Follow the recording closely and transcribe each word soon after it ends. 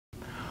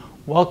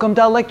Welcome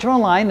to Lecture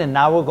Online, and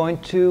now we're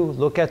going to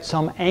look at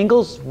some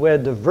angles where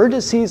the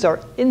vertices are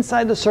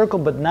inside the circle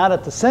but not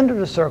at the center of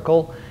the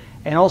circle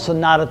and also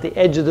not at the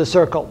edge of the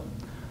circle.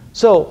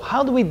 So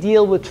how do we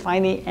deal with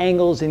finding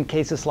angles in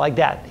cases like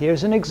that?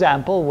 Here's an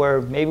example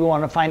where maybe we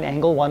want to find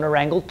angle 1 or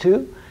angle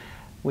 2.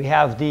 We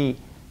have the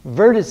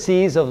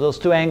vertices of those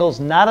two angles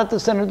not at the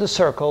center of the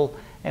circle,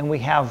 and we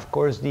have, of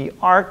course, the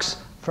arcs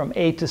from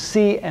A to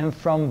C and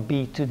from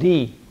B to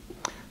D.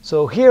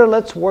 So here,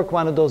 let's work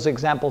one of those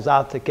examples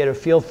out to get a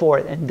feel for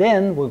it. And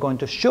then we're going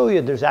to show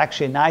you there's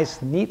actually a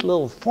nice, neat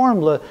little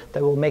formula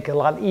that will make it a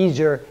lot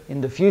easier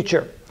in the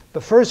future.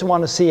 But first, we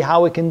want to see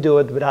how we can do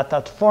it without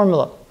that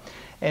formula.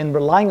 And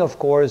relying, of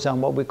course,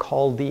 on what we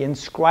call the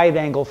inscribed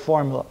angle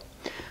formula.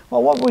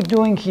 Well, what we're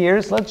doing here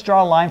is let's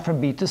draw a line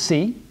from B to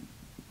C.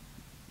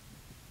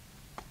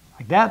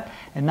 Like that.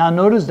 And now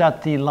notice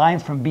that the line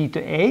from B to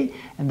A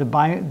and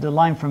the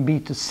line from B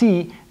to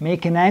C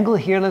make an angle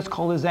here. Let's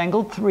call this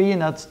angle 3,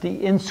 and that's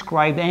the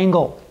inscribed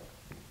angle.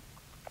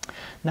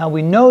 Now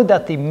we know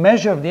that the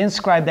measure of the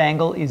inscribed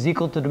angle is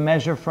equal to the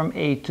measure from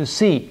A to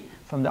C,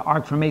 from the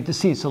arc from A to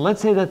C. So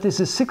let's say that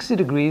this is 60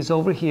 degrees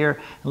over here,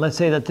 and let's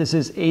say that this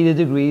is 80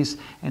 degrees,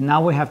 and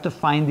now we have to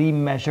find the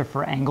measure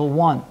for angle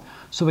 1.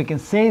 So we can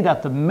say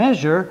that the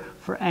measure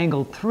for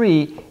angle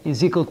 3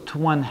 is equal to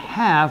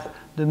 1/2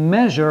 the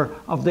measure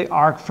of the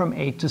arc from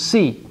A to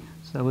C.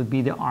 So that would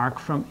be the arc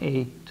from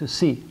A to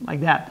C,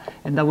 like that.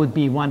 And that would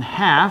be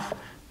 1/2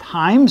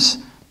 times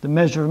the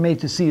measure from A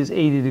to C is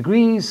 80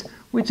 degrees,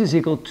 which is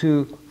equal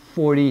to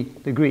 40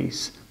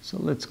 degrees. So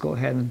let's go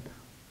ahead and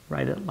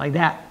write it like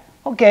that.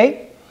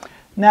 Okay,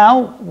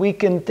 now we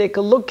can take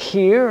a look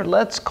here.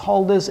 Let's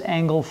call this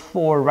angle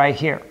 4 right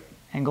here.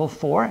 Angle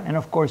 4, and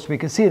of course we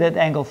can see that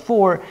angle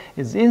 4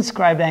 is the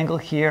inscribed angle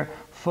here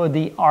for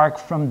the arc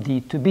from D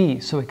to B.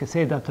 So we can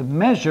say that the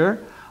measure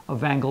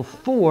of angle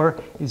 4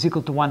 is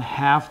equal to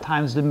 1/2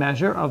 times the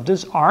measure of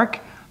this arc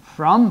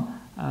from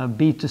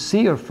B to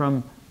C, or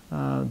from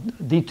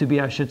D to B,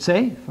 I should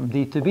say, from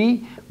D to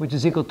B, which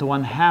is equal to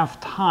 1/2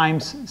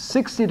 times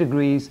 60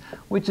 degrees,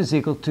 which is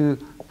equal to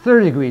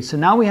 30 degrees. So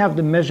now we have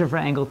the measure for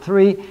angle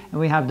 3, and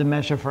we have the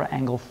measure for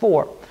angle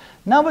 4.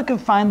 Now we can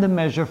find the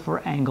measure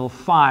for angle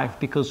 5,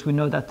 because we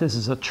know that this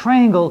is a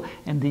triangle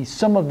and the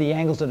sum of the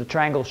angles of the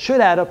triangle should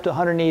add up to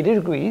 180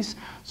 degrees.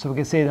 So we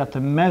can say that the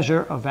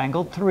measure of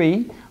angle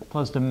 3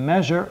 plus the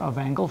measure of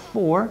angle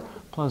 4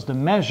 plus the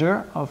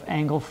measure of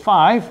angle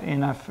 5,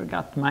 and I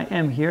forgot my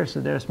m here, so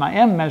there's my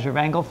m, measure of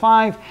angle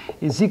 5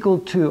 is equal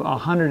to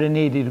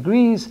 180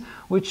 degrees,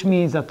 which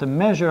means that the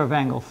measure of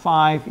angle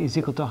 5 is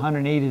equal to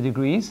 180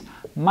 degrees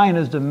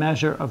minus the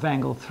measure of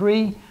angle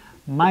 3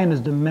 minus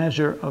the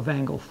measure of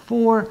angle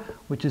 4,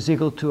 which is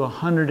equal to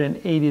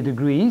 180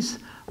 degrees,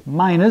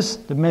 minus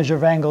the measure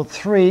of angle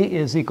 3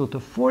 is equal to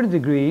 40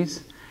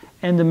 degrees,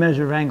 and the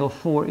measure of angle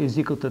 4 is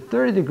equal to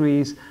 30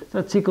 degrees.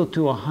 That's equal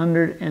to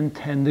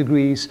 110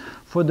 degrees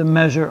for the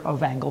measure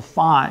of angle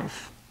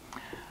 5.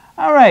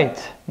 All right,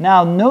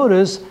 now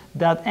notice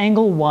that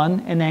angle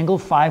 1 and angle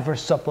 5 are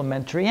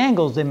supplementary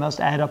angles. They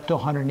must add up to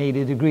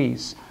 180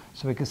 degrees.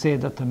 So we can say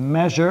that the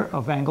measure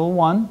of angle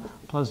 1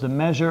 plus the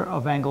measure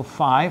of angle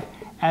 5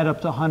 add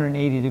up to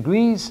 180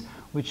 degrees,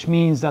 which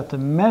means that the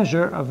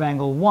measure of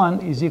angle 1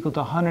 is equal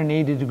to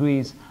 180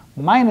 degrees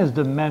minus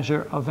the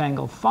measure of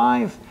angle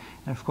 5.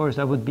 And of course,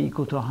 that would be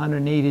equal to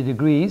 180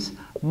 degrees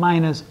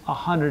minus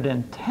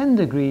 110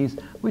 degrees,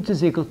 which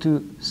is equal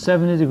to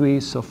 70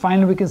 degrees. So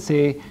finally, we can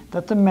say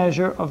that the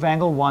measure of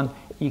angle 1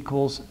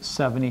 equals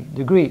 70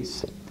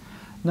 degrees.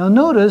 Now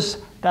notice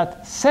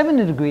that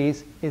 70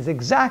 degrees is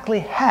exactly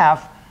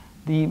half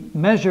the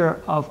measure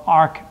of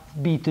arc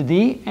B to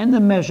D and the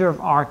measure of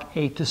arc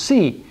A to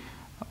C,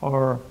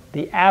 or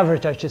the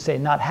average, I should say,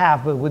 not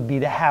half, but would be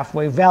the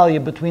halfway value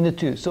between the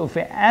two. So if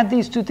we add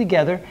these two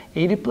together,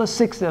 80 plus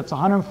 60, that's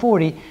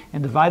 140,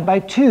 and divide by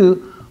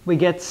 2, we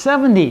get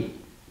 70.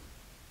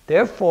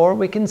 Therefore,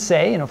 we can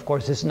say, and of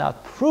course this is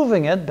not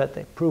proving it, but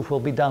the proof will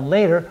be done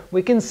later,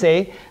 we can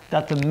say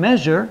that the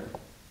measure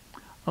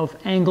of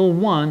angle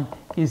 1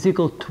 is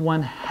equal to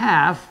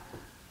 1/2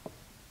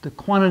 the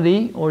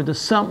quantity, or the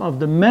sum of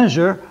the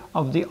measure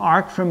of the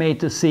arc from A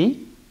to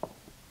C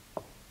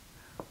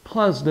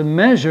plus the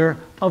measure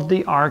of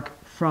the arc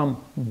from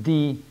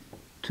D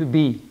to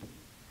B.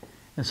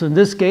 And so in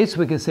this case,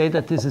 we can say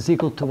that this is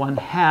equal to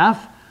 1/2.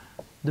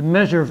 The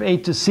measure of A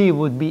to C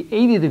would be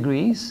 80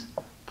 degrees,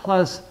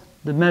 plus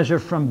the measure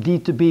from D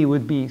to B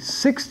would be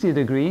 60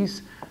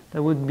 degrees.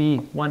 That would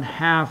be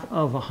 1/2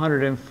 of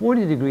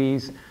 140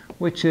 degrees,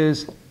 which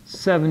is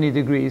 70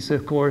 degrees.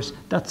 Of course,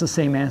 that's the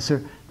same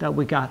answer that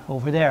we got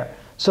over there.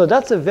 So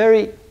that's a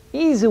very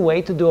easy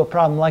way to do a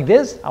problem like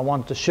this. I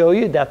want to show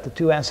you that the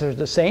two answers are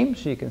the same,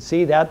 so you can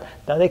see that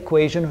that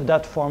equation or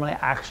that formula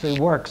actually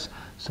works.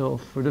 So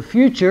for the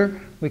future,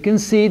 we can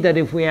see that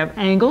if we have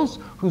angles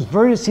whose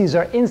vertices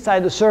are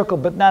inside the circle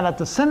but not at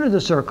the center of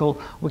the circle,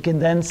 we can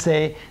then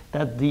say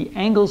that the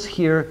angles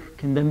here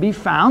can then be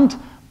found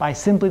by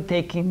simply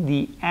taking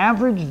the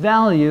average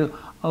value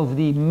of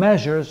the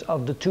measures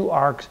of the two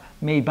arcs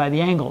made by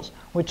the angles,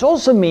 which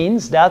also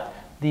means that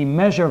the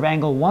measure of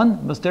angle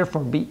 1 must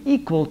therefore be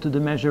equal to the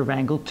measure of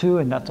angle 2,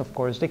 and that's of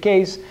course the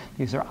case.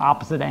 These are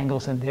opposite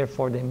angles, and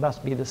therefore they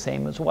must be the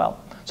same as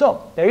well.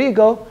 So there you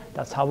go.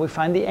 That's how we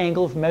find the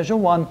angle of measure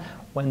 1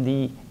 when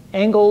the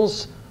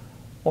angles,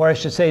 or I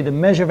should say the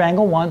measure of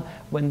angle 1,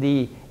 when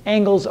the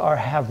angles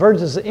have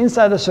vertices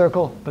inside the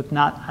circle but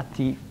not at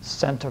the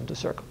center of the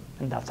circle.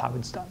 And that's how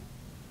it's done.